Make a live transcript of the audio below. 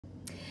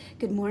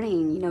Good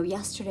morning.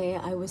 Yesterday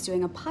I was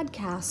doing a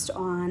podcast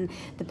on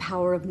the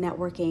power of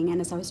networking, and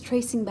as I was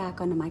tracing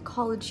back onto my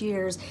college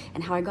years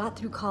and how I got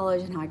through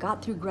college and how I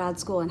got through grad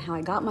school and how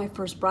I got my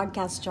first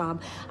broadcast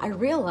job, I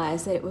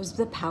realized that it was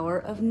the power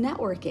of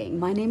networking.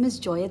 My name is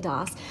Joya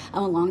Das.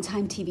 I'm a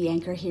longtime TV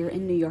anchor here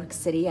in New York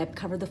City. I've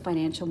covered the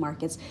financial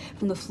markets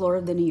from the floor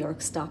of the New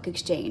York Stock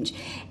Exchange.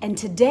 And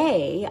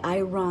today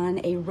I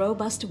run a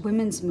robust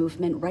women's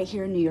movement right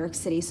here in New York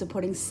City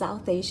supporting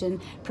South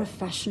Asian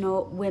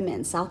professional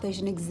women, South Asian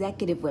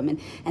executive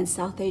women, and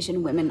South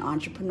Asian women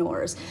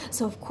entrepreneurs.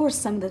 So of course,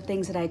 some of the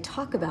things that I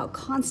talk about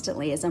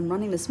constantly as I'm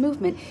running this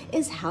movement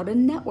is how to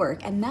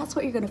network. And that's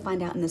what you're going to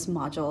find out in this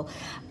module.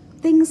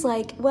 Things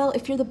like, well,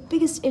 if you're the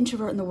biggest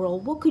introvert in the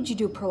world, what could you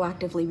do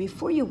proactively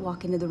before you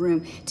walk into the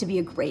room to be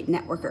a great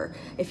networker?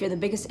 If you're the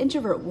biggest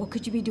introvert, what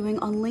could you be doing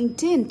on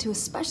LinkedIn to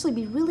especially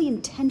be really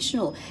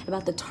intentional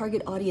about the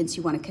target audience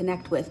you want to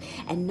connect with?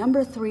 And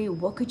number 3,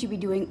 what could you be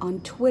doing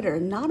on Twitter?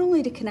 Not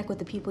only to connect with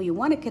the people you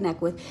want to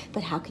connect with,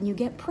 but how can you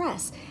get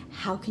press?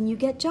 How can you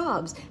get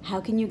jobs?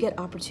 How can you get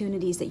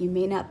opportunities that you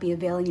may not be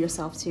availing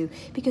yourself to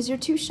because you're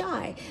too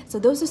shy? So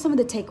those are some of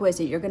the takeaways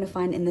that you're going to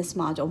find in this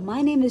module.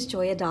 My name is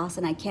Joya Das,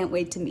 and I can't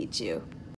wait to meet you.